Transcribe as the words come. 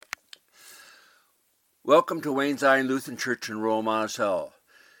Welcome to Wayne Zion Lutheran Church in Royal Monticello.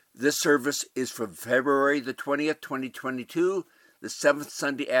 This service is for February the 20th, 2022, the 7th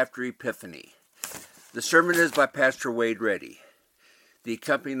Sunday after Epiphany. The sermon is by Pastor Wade Reddy. The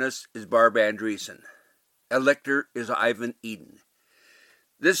accompanist is Barb Andreessen. A lector is Ivan Eden.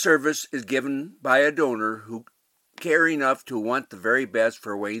 This service is given by a donor who care enough to want the very best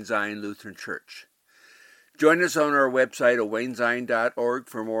for Wayne Zion Lutheran Church. Join us on our website at waynezion.org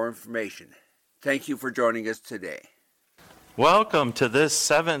for more information. Thank you for joining us today. Welcome to this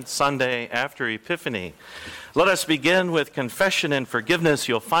 7th Sunday after Epiphany. Let us begin with confession and forgiveness.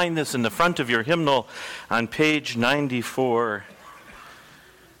 You'll find this in the front of your hymnal on page 94.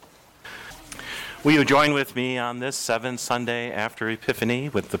 Will you join with me on this 7th Sunday after Epiphany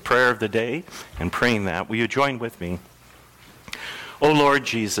with the prayer of the day and praying that? Will you join with me? O Lord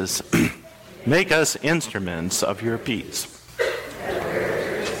Jesus, make us instruments of your peace.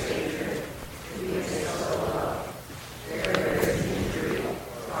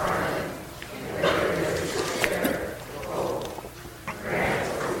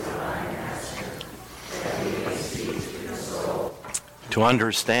 To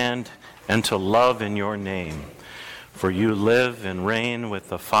understand and to love in your name. For you live and reign with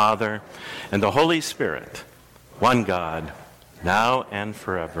the Father and the Holy Spirit, one God, now and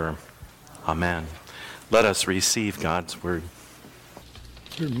forever. Amen. Let us receive God's word.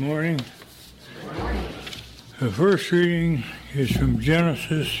 Good morning. The first reading is from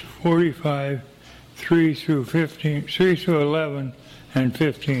Genesis 45, 3 through 11 and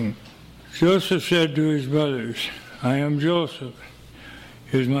 15. Joseph said to his brothers, I am Joseph.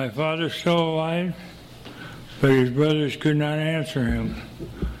 Is my father still alive? But his brothers could not answer him.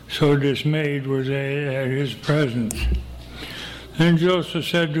 So dismayed were they at his presence. Then Joseph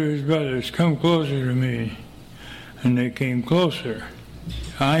said to his brothers, come closer to me. And they came closer.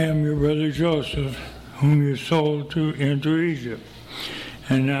 I am your brother Joseph, whom you sold into Egypt.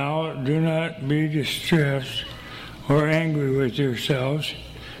 And now do not be distressed or angry with yourselves,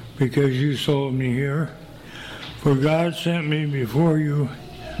 because you sold me here. For God sent me before you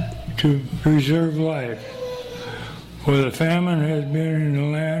to preserve life. For the famine has been in the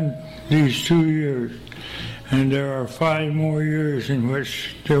land these 2 years, and there are 5 more years in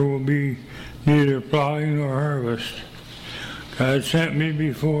which there will be neither plowing nor harvest. God sent me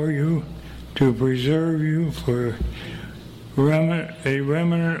before you to preserve you for a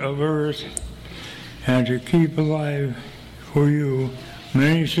remnant of earth, and to keep alive for you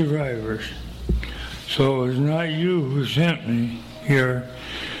many survivors. So it was not you who sent me here,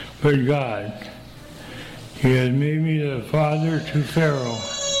 but God. He has made me the father to Pharaoh,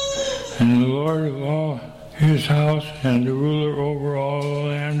 and the Lord of all his house, and the ruler over all the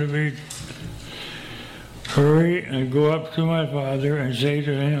land of Egypt. Hurry and go up to my father and say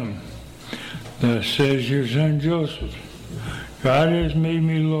to him, thus says your son Joseph, God has made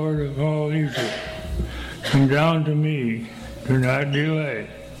me Lord of all Egypt. Come down to me, do not delay.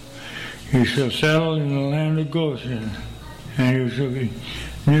 You shall settle in the land of Goshen, and you shall be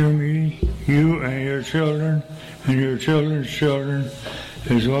near me, you and your children, and your children's children,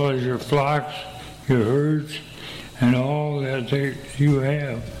 as well as your flocks, your herds, and all that you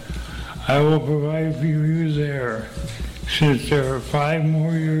have. I will provide for you there, since there are 5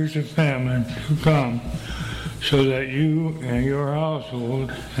 more years of famine to come, so that you and your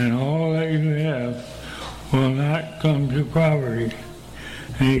household and all that you have will not come to poverty.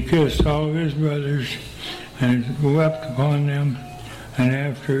 And he kissed all of his brothers and wept upon them, and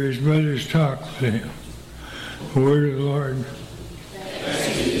after his brothers talked with him. The word of the Lord.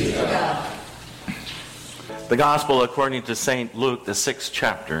 Thanks be to God. The Gospel according to St. Luke, the 6th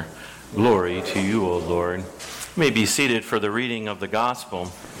chapter. Glory to you, O Lord. You may be seated for the reading of the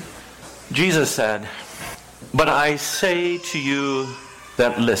Gospel. Jesus said, but I say to you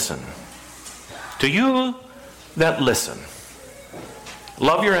that listen. To you that listen.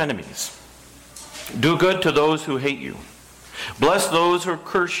 Love your enemies. Do good to those who hate you. Bless those who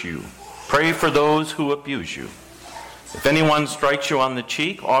curse you. Pray for those who abuse you. If anyone strikes you on the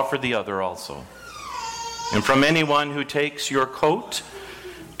cheek, offer the other also. And from anyone who takes your coat,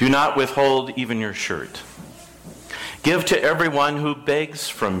 do not withhold even your shirt. Give to everyone who begs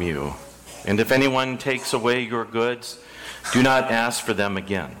from you. And if anyone takes away your goods, do not ask for them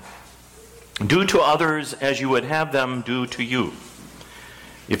again. Do to others as you would have them do to you.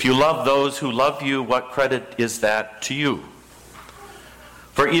 If you love those who love you, what credit is that to you?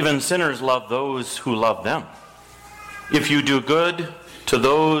 For even sinners love those who love them. If you do good to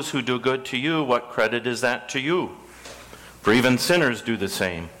those who do good to you, what credit is that to you? For even sinners do the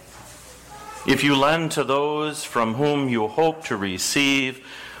same. If you lend to those from whom you hope to receive,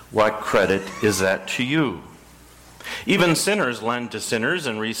 what credit is that to you? Even sinners lend to sinners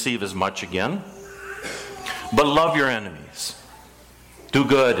and receive as much again. But love your enemies. Do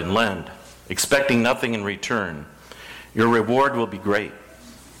good and lend, expecting nothing in return. Your reward will be great,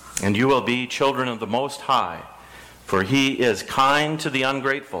 and you will be children of the Most High, for He is kind to the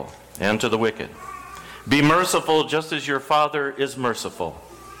ungrateful and to the wicked. Be merciful just as your Father is merciful.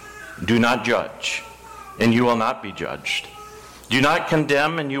 Do not judge, and you will not be judged. Do not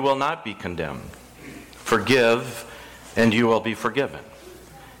condemn, and you will not be condemned. Forgive, and you will be forgiven.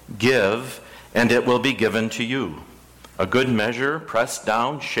 Give, and it will be given to you. A good measure, pressed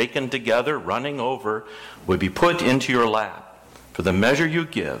down, shaken together, running over, will be put into your lap. For the measure you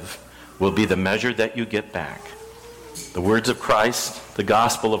give will be the measure that you get back. The words of Christ, the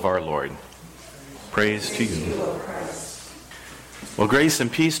gospel of our Lord. Praise to you. Well, grace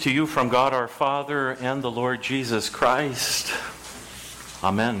and peace to you from God our Father and the Lord Jesus Christ.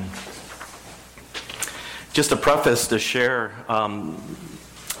 Amen. Just a preface to share.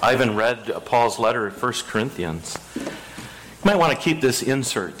 Ivan read Paul's letter at 1 Corinthians. You might want to keep this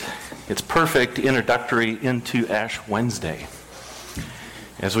insert. It's perfect introductory into Ash Wednesday.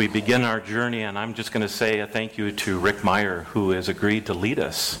 As we begin our journey, and I'm just going to say a thank you to Rick Meyer, who has agreed to lead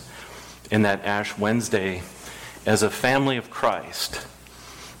us in that Ash Wednesday as a family of Christ,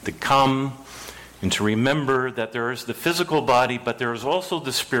 to come and to remember that there is the physical body, but there is also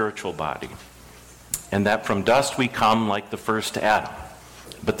the spiritual body, and that from dust we come like the first Adam.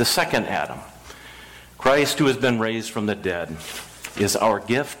 But the second Adam, Christ who has been raised from the dead, is our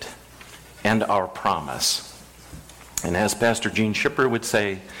gift and our promise. And as Pastor Gene Schipper would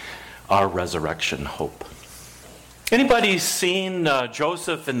say, our resurrection hope. Anybody seen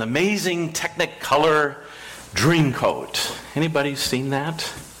Joseph in the amazing Technicolor Dreamcoat? Anybody seen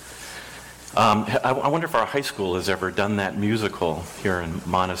that? I wonder if our high school has ever done that musical here in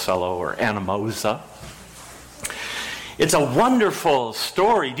Monticello or Anamosa. It's a wonderful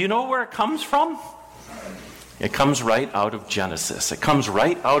story. Do you know where it comes from? It comes right out of Genesis. It comes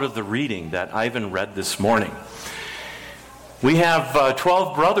right out of the reading that Ivan read this morning. We have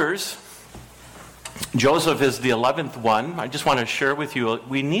 12 brothers. Joseph is the 11th one. I just want to share with you,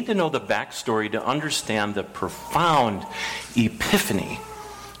 we need to know the backstory to understand the profound epiphany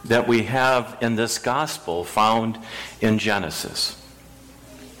that we have in this gospel found in Genesis.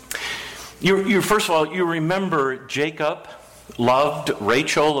 First of all, you remember Jacob loved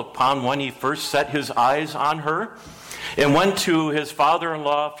Rachel upon when he first set his eyes on her, and went to his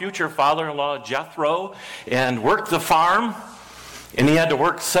father-in-law, future father-in-law Jethro, and worked the farm. And he had to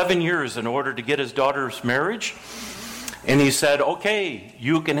work 7 years in order to get his daughter's marriage. And he said, okay,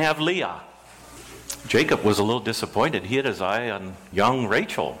 you can have Leah. Jacob was a little disappointed. He had his eye on young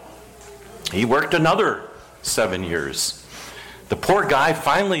Rachel. He worked another 7 years. The poor guy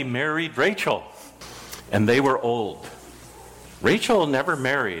finally married Rachel, and they were old. Rachel never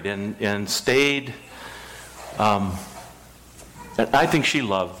married and stayed. I think she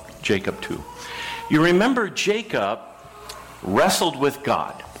loved Jacob too. You remember Jacob wrestled with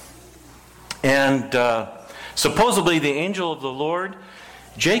God. And supposedly the angel of the Lord,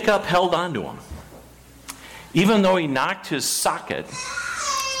 Jacob held on to him. Even though he knocked his socket,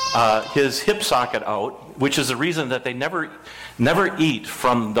 his hip socket out, which is the reason that they never eat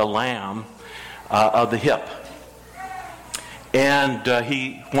from the lamb of the hip. And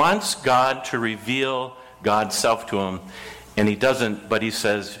he wants God to reveal God's self to him, and he doesn't, but he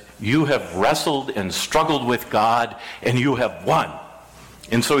says, you have wrestled and struggled with God, and you have won.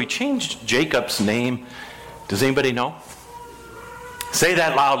 And so he changed Jacob's name. Does anybody know? Say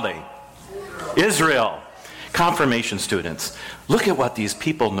that loudly. Israel. Confirmation students, look at what these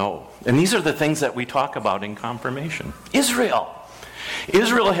people know. And these are the things that we talk about in confirmation. Israel.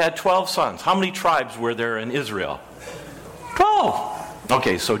 Israel had 12 sons. How many tribes were there in Israel? 12.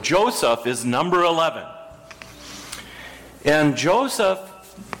 Okay, so Joseph is number 11. And Joseph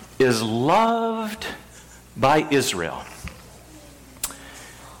is loved by Israel.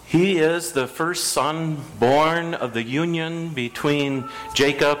 He is the first son born of the union between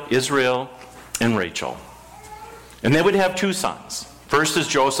Jacob, Israel, and Rachel. And they would have two sons. First is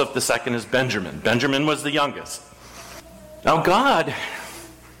Joseph, the second is Benjamin. Benjamin was the youngest. Now God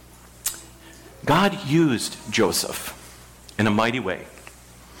used Joseph in a mighty way.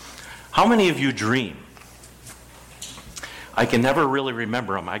 How many of you dream? I can never really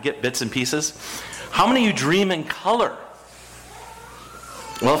remember them. I get bits and pieces. How many of you dream in color?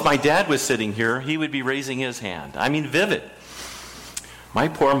 Well, if my dad was sitting here, he would be raising his hand. I mean, vivid. My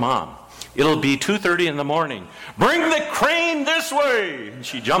poor mom. It'll be 2:30 in the morning. Bring the crane this way! And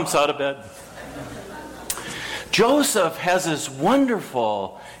she jumps out of bed. Joseph has this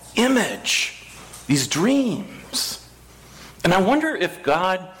wonderful image, these dreams. And I wonder if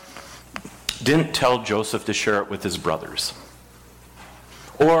God didn't tell Joseph to share it with his brothers.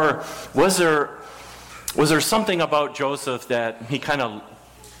 Or was there something about Joseph that he kind of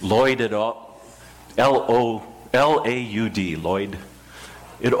Lloyded up, L-O-L-A-U-D, Lloyd,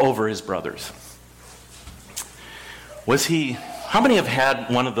 it over his brothers? How many have had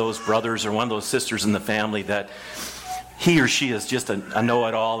one of those brothers or one of those sisters in the family that he or she is just a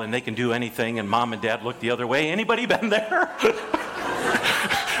know-it-all and they can do anything and mom and dad look the other way? Anybody been there?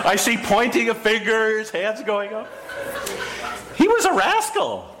 I see pointing of fingers, hands going up. He was a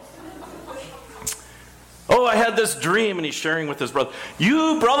rascal. Oh, I had this dream, and he's sharing with his brother.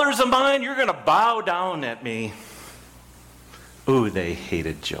 You brothers of mine, you're going to bow down at me. Ooh, they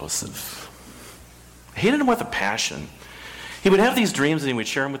hated Joseph. They hated him with a passion. He would have these dreams, and he would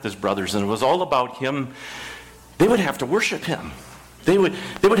share them with his brothers, and it was all about him. They would have to worship him. They would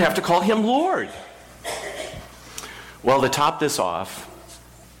have to call him Lord. Well, to top this off,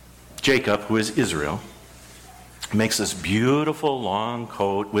 Jacob, who is Israel, makes this beautiful long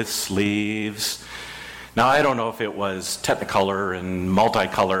coat with sleeves. Now, I don't know if it was Technicolor and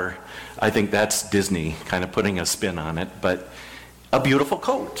multicolor. I think that's Disney kind of putting a spin on it, but a beautiful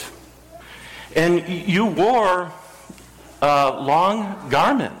coat. And you wore long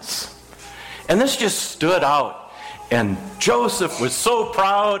garments. And this just stood out. And Joseph was so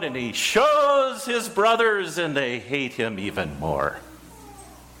proud, and he shows his brothers, and they hate him even more.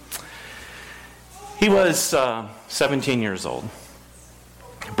 He was 17 years old.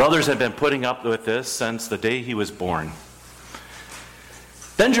 Brothers had been putting up with this since the day he was born.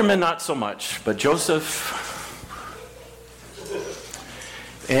 Benjamin, not so much, but Joseph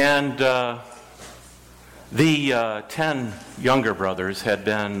and the 10 younger brothers had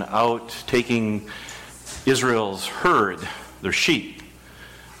been out taking Israel's herd, their sheep.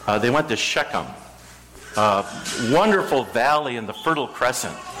 They went to Shechem, a wonderful valley in the Fertile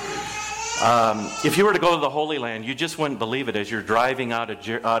Crescent. If you were to go to the Holy Land, you just wouldn't believe it as you're driving out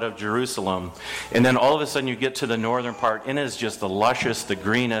of Jerusalem. And then all of a sudden you get to the northern part, and it is just the lushest, the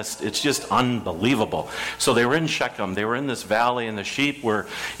greenest. It's just unbelievable. So they were in Shechem. They were in this valley, and the sheep were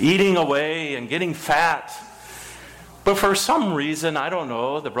eating away and getting fat. But for some reason, I don't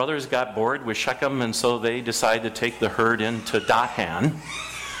know, the brothers got bored with Shechem, and so they decided to take the herd into Dathan.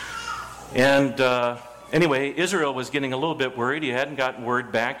 And anyway, Israel was getting a little bit worried. He hadn't gotten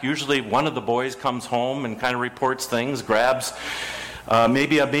word back. Usually one of the boys comes home and kind of reports things, grabs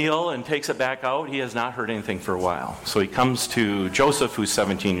maybe a meal and takes it back out. He has not heard anything for a while. So he comes to Joseph, who's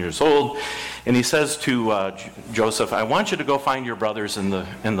 17 years old, and he says to Joseph, I want you to go find your brothers in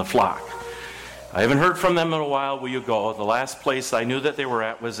the flock. I haven't heard from them in a while. Will you go? The last place I knew that they were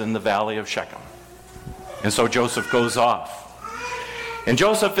at was in the valley of Shechem. And so Joseph goes off. And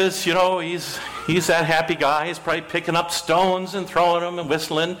Joseph is, he's that happy guy. He's probably picking up stones and throwing them and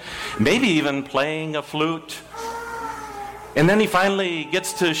whistling, maybe even playing a flute. And then he finally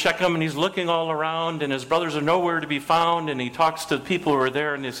gets to Shechem, and he's looking all around, and his brothers are nowhere to be found, and he talks to the people who are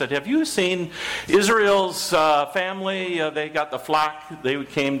there, and they said, have you seen Israel's family? They got the flock. They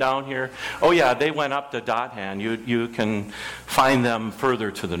came down here. Oh, yeah, they went up to Dathan. You can find them further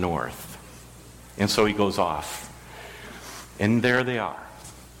to the north. And so he goes off. And there they are.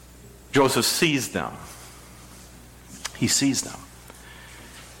 Joseph sees them. He sees them.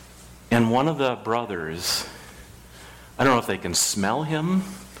 And one of the brothers, I don't know if they can smell him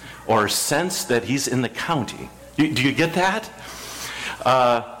or sense that he's in the county. Do you get that?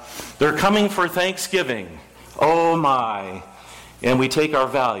 They're coming for Thanksgiving. Oh my. And we take our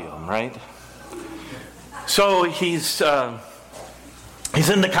Valium, right? So he's in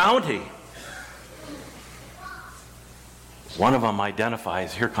the county. One of them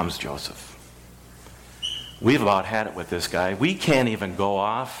identifies, here comes Joseph. We've about had it with this guy. We can't even go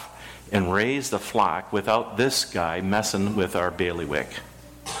off and raise the flock without this guy messing with our bailiwick.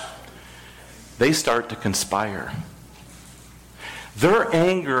 They start to conspire. Their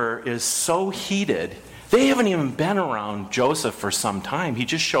anger is so heated, they haven't even been around Joseph for some time. He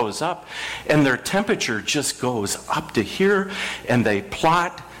just shows up, and their temperature just goes up to here, and they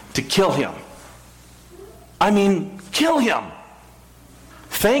plot to kill him. I mean, kill him.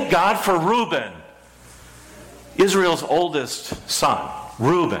 Thank God for Reuben, Israel's oldest son,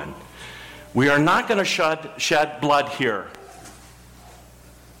 Reuben. We are not going to shed blood here.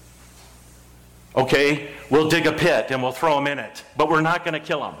 Okay, we'll dig a pit and we'll throw him in it, but we're not going to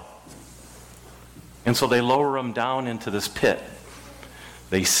kill him. And so they lower him down into this pit.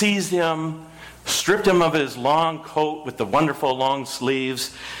 They seized him, stripped him of his long coat with the wonderful long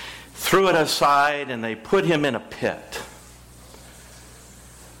sleeves, threw it aside, and they put him in a pit.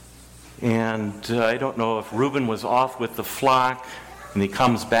 And I don't know if Reuben was off with the flock, and he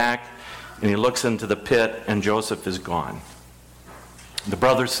comes back, and he looks into the pit, and Joseph is gone. The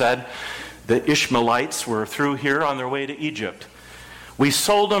brothers said, the Ishmaelites were through here on their way to Egypt. We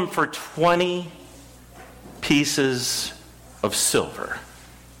sold them for 20 pieces of silver.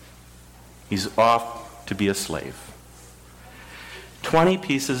 He's off to be a slave. 20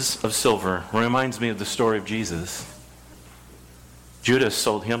 pieces of silver reminds me of the story of Jesus. Judas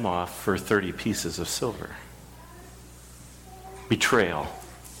sold him off for 30 pieces of silver. Betrayal,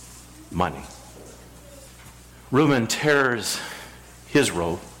 money. Reuben tears his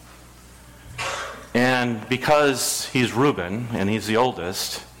robe, and because he's Reuben and he's the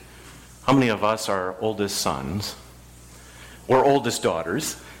oldest, how many of us are oldest sons or oldest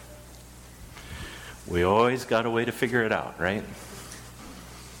daughters? We always got a way to figure it out, right?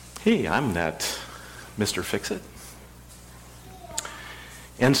 Hey, I'm that Mr. Fix-It.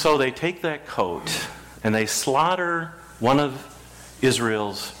 And so they take that coat and they slaughter one of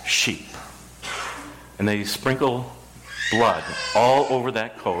Israel's sheep. And they sprinkle blood all over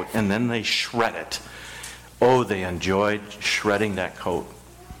that coat, and then they shred it. Oh, they enjoyed shredding that coat.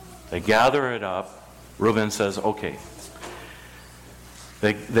 They gather it up. Reuben says, okay.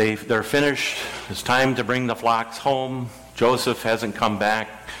 They're finished. It's time to bring the flocks home. Joseph hasn't come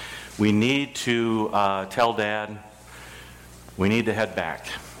back. We need to tell Dad. We need to head back.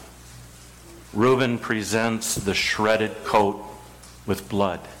 Reuben presents the shredded coat with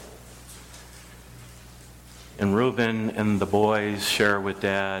blood. And Reuben and the boys share with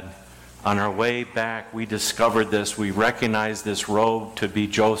Dad, on our way back, we discovered this. We recognized this robe to be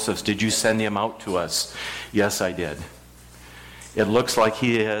Joseph's. Did you send him out to us? Yes, I did. It looks like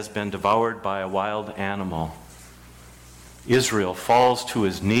he has been devoured by a wild animal. Israel falls to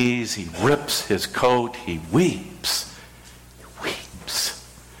his knees. He rips his coat. He weeps.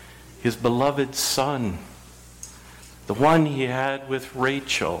 His beloved son, the one he had with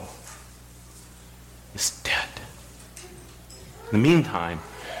Rachel, is dead. In the meantime,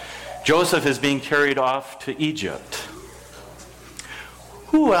 Joseph is being carried off to Egypt.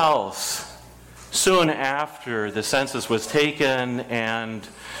 Who else, soon after the census was taken and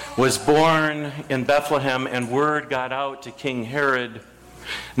was born in Bethlehem and word got out to King Herod,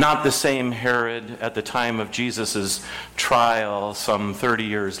 not the same Herod at the time of Jesus' trial some 30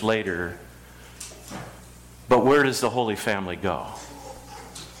 years later, but where does the Holy Family go?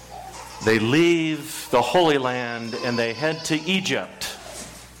 They leave the Holy Land and they head to Egypt.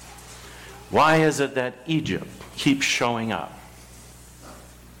 Why is it that Egypt keeps showing up?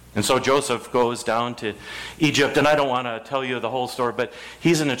 And so Joseph goes down to Egypt, and I don't want to tell you the whole story, but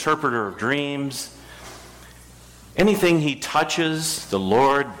he's an interpreter of dreams. Anything he touches, the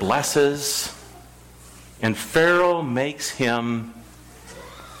Lord blesses. And Pharaoh makes him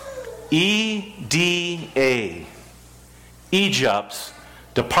EDA, Egypt's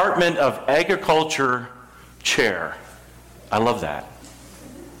Department of Agriculture chair. I love that.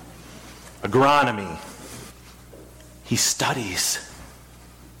 Agronomy. He studies.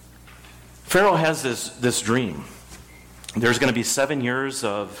 Pharaoh has this dream. There's going to be 7 years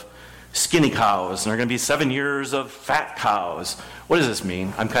of skinny cows, and there are going to be 7 years of fat cows. What does this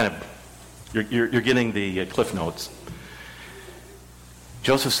mean? You're getting the Cliff Notes.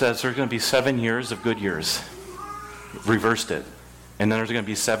 Joseph says there's going to be 7 years of good years. Reversed it. And then there's going to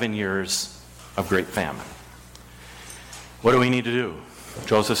be 7 years of great famine. What do we need to do?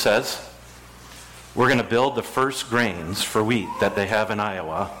 Joseph says, we're going to build the first grains for wheat that they have in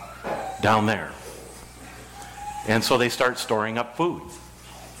Iowa down there. And so they start storing up food.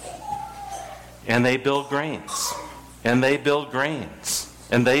 And they build grains. And they build grains.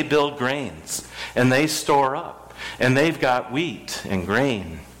 And they build grains. And they store up. And they've got wheat and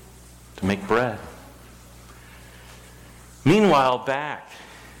grain to make bread. Meanwhile,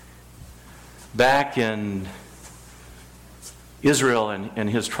 back in Israel and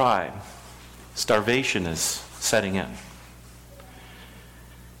his tribe, starvation is setting in.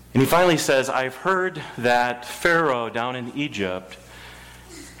 And he finally says, I've heard that Pharaoh down in Egypt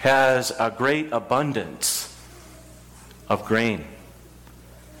has a great abundance of grain.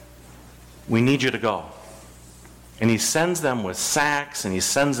 We need you to go. And he sends them with sacks, and he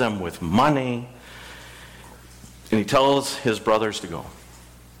sends them with money, and he tells his brothers to go.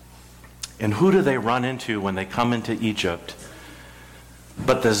 And who do they run into when they come into Egypt?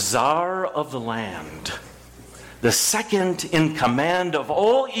 But the czar of the land, the second in command of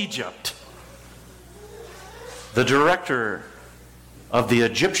all Egypt, the director of the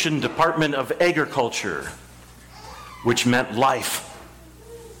Egyptian Department of Agriculture, which meant life.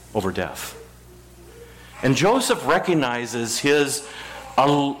 over death. And Joseph recognizes his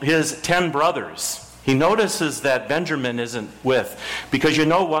 10 brothers. He notices that Benjamin isn't with. Because you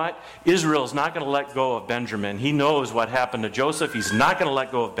know what? Israel's not going to let go of Benjamin. He knows what happened to Joseph. He's not going to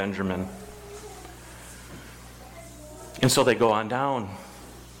let go of Benjamin. And so they go on down.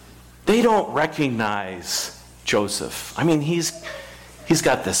 They don't recognize Joseph. I mean, he's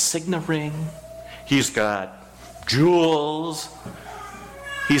got the signet ring. He's got jewels.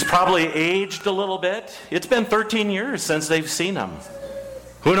 He's probably aged a little bit. It's been 13 years since they've seen him.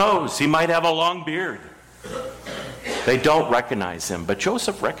 Who knows? He might have a long beard. They don't recognize him, but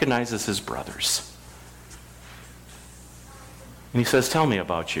Joseph recognizes his brothers. And he says, "Tell me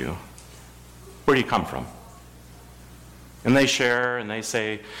about you. Where do you come from?" And they share and they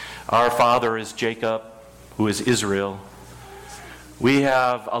say, "Our father is Jacob, who is Israel. We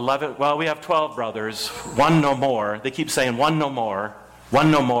have 12 brothers, one no more." They keep saying one no more,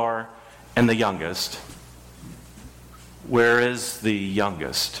 and the youngest. Where is the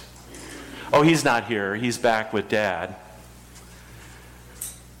youngest? "Oh, he's not here. He's back with Dad."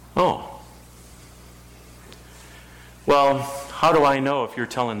 "Oh. Well, how do I know if you're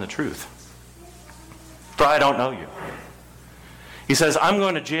telling the truth? For I don't know you." He says, "I'm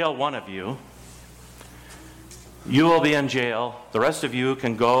going to jail one of you. You will be in jail. The rest of you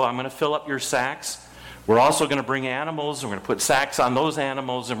can go. I'm going to fill up your sacks. We're also going to bring animals. We're going to put sacks on those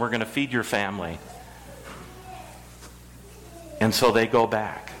animals, and we're going to feed your family." And so they go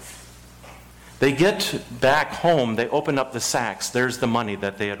back. They get back home. They open up the sacks. There's the money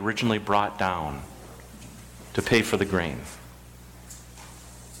that they had originally brought down to pay for the grain.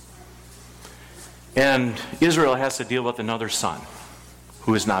 And Israel has to deal with another son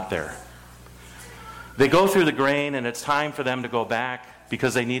who is not there. They go through the grain, and it's time for them to go back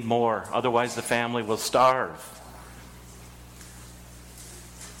because they need more. Otherwise, the family will starve.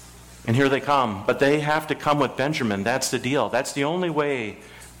 And here they come. But they have to come with Benjamin. That's the deal. That's the only way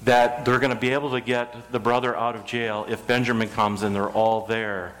that they're going to be able to get the brother out of jail if Benjamin comes and they're all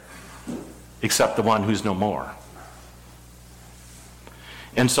there except the one who's no more.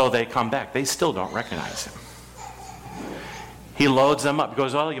 And so they come back. They still don't recognize him. He loads them up. He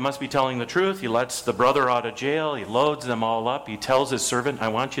goes, "Well, you must be telling the truth." He lets the brother out of jail. He loads them all up. He tells his servant, "I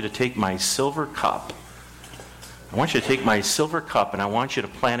want you to take my silver cup. I want you to take my silver cup and I want you to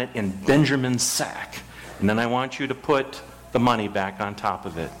plant it in Benjamin's sack. And then I want you to put the money back on top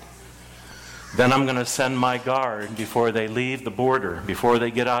of it. Then I'm going to send my guard before they leave the border, before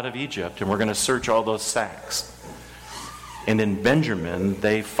they get out of Egypt, and we're going to search all those sacks." And in Benjamin,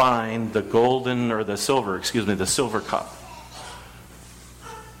 they find the silver cup.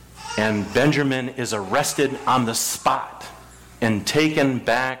 And Benjamin is arrested on the spot and taken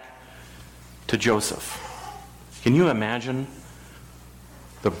back to Joseph. Can you imagine?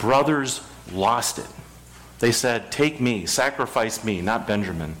 The brothers lost it. They said, "Take me, sacrifice me, not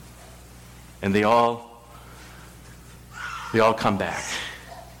Benjamin." And they all come back.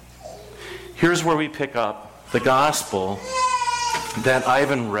 Here's where we pick up the gospel that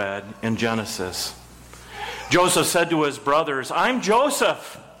Ivan read in Genesis. Joseph said to his brothers, "I'm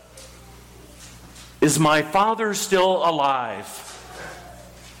Joseph. Is my father still alive?"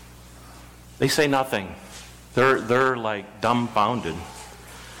 They say nothing. They're like dumbfounded.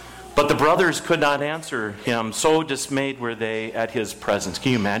 But the brothers could not answer him. So dismayed were they at his presence.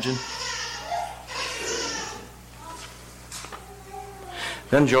 Can you imagine?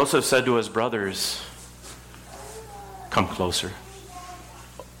 Then Joseph said to his brothers, "Come closer."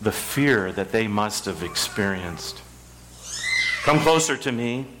 The fear that they must have experienced. "Come closer to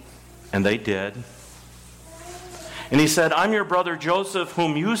me." And they did. And he said, "I'm your brother Joseph,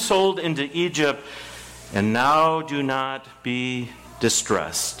 whom you sold into Egypt. And now do not be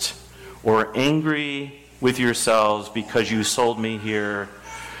distressed or angry with yourselves because you sold me here.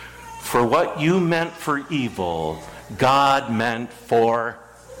 For what you meant for evil, God meant for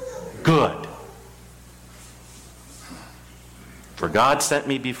good. For God sent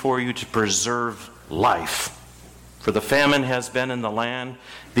me before you to preserve life. For the famine has been in the land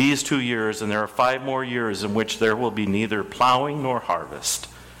these 2 years, and there are 5 more years in which there will be neither plowing nor harvest.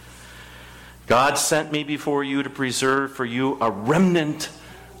 God sent me before you to preserve for you a remnant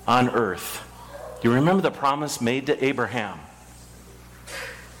on earth." You remember the promise made to Abraham?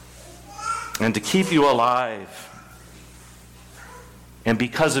 "And to keep you alive. And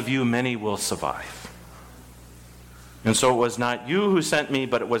because of you, many will survive. And so it was not you who sent me,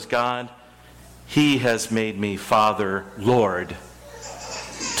 but it was God. He has made me father, Lord,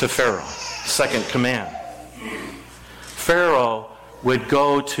 to Pharaoh." Second command. Pharaoh would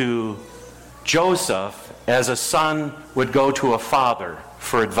go to Joseph as a son would go to a father.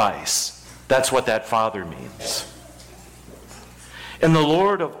 for advice. That's what that father means. And the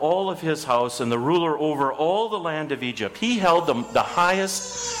Lord of all of his house and the ruler over all the land of Egypt, he held the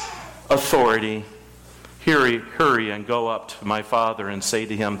highest authority. Hurry and go up to my father and say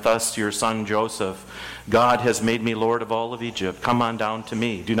to him, thus to your son Joseph, God has made me Lord of all of Egypt. Come on down to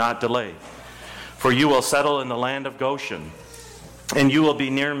me. Do not delay. For you will settle in the land of Goshen, and you will be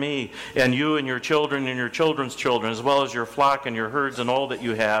near me, and you and your children and your children's children, as well as your flock and your herds and all that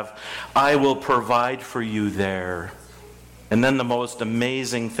you have. I will provide for you there. And then the most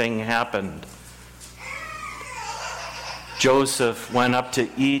amazing thing happened. Joseph went up to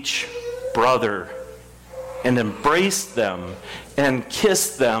each brother and embraced them and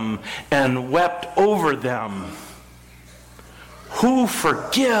kissed them and wept over them. Who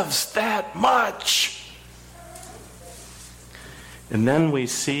forgives that much? And then we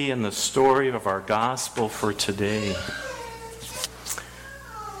see in the story of our gospel for today,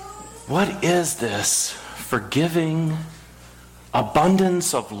 what is this forgiving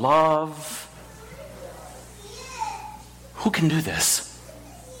abundance of love? Who can do this?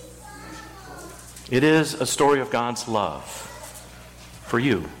 It is a story of God's love for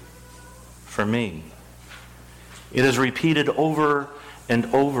you, for me. It is repeated over and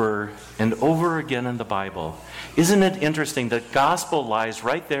over and over again in the Bible. Isn't it interesting that gospel lies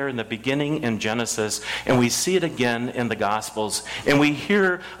right there in the beginning in Genesis, and we see it again in the Gospels, and we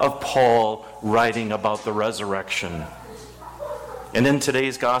hear of Paul writing about the resurrection. And in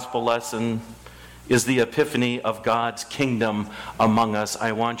today's gospel lesson is the epiphany of God's kingdom among us.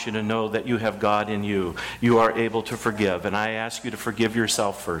 I want you to know that you have God in you. You are able to forgive. And I ask you to forgive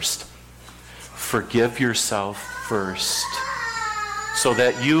yourself first. Forgive yourself first, so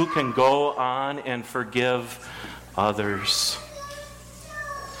that you can go on and forgive others.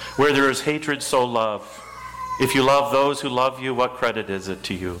 Where there is hatred, sow love. If you love those who love you, what credit is it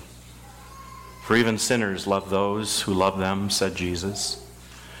to you? For even sinners love those who love them, said Jesus.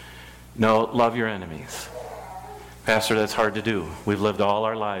 No, love your enemies. Pastor, that's hard to do. We've lived all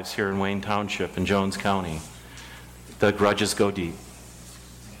our lives here in Wayne Township in Jones County. The grudges go deep.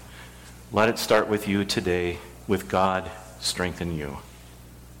 Let it start with you today, with God strengthen you,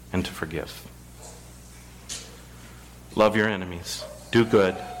 and to forgive. Love your enemies. Do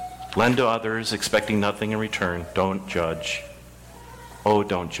good. Lend to others, expecting nothing in return. Don't judge. Oh,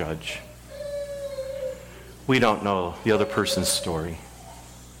 don't judge. We don't know the other person's story.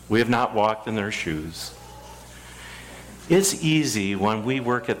 We have not walked in their shoes. It's easy when we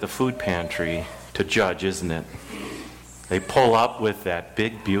work at the food pantry to judge, isn't it? They pull up with that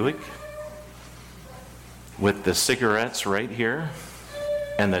big Buick with the cigarettes right here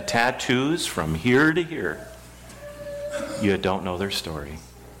and the tattoos from here to here. You don't know their story.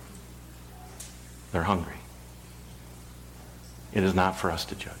 They're hungry. It is not for us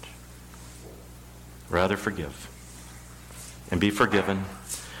to judge. Rather forgive and be forgiven.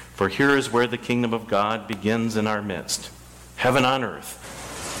 For here is where the kingdom of God begins in our midst. Heaven on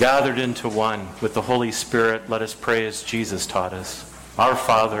earth, gathered into one with the Holy Spirit. Let us pray as Jesus taught us. Our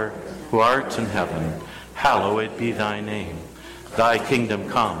Father, who art in heaven, hallowed be thy name. Thy kingdom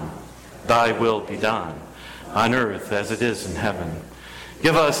come, thy will be done, on earth as it is in heaven.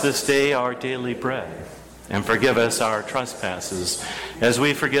 Give us this day our daily bread, and forgive us our trespasses, as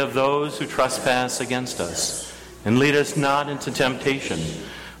we forgive those who trespass against us. And lead us not into temptation,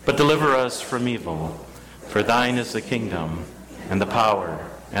 but deliver us from evil. For thine is the kingdom, and the power,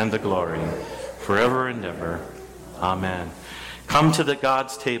 and the glory, forever and ever. Amen. Come to the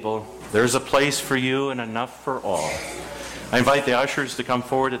God's table. There's a place for you and enough for all. I invite the ushers to come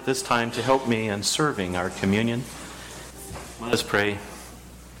forward at this time to help me in serving our communion. Let us pray.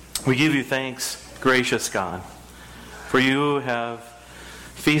 We give you thanks, gracious God, for you have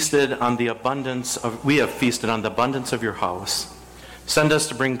feasted on the abundance of your house. Send us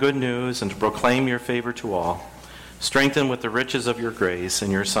to bring good news and to proclaim your favor to all. Strengthen with the riches of your grace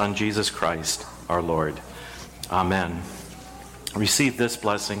in your Son, Jesus Christ, our Lord. Amen. Receive this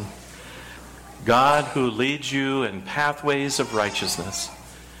blessing. God, who leads you in pathways of righteousness,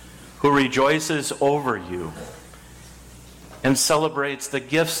 who rejoices over you and celebrates the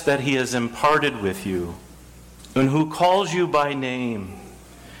gifts that he has imparted with you, and who calls you by name,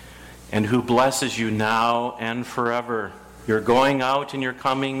 and who blesses you now and forever. You're going out and you're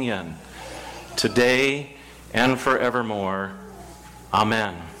coming in, today and forevermore.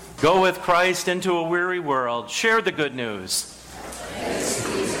 Amen. Go with Christ into a weary world. Share the good news.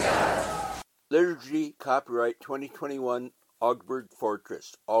 Liturgy, copyright 2021, Augsburg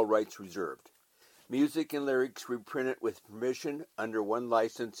Fortress, all rights reserved. Music and lyrics reprinted with permission under one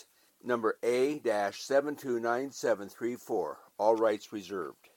license, number A-729734, All rights reserved.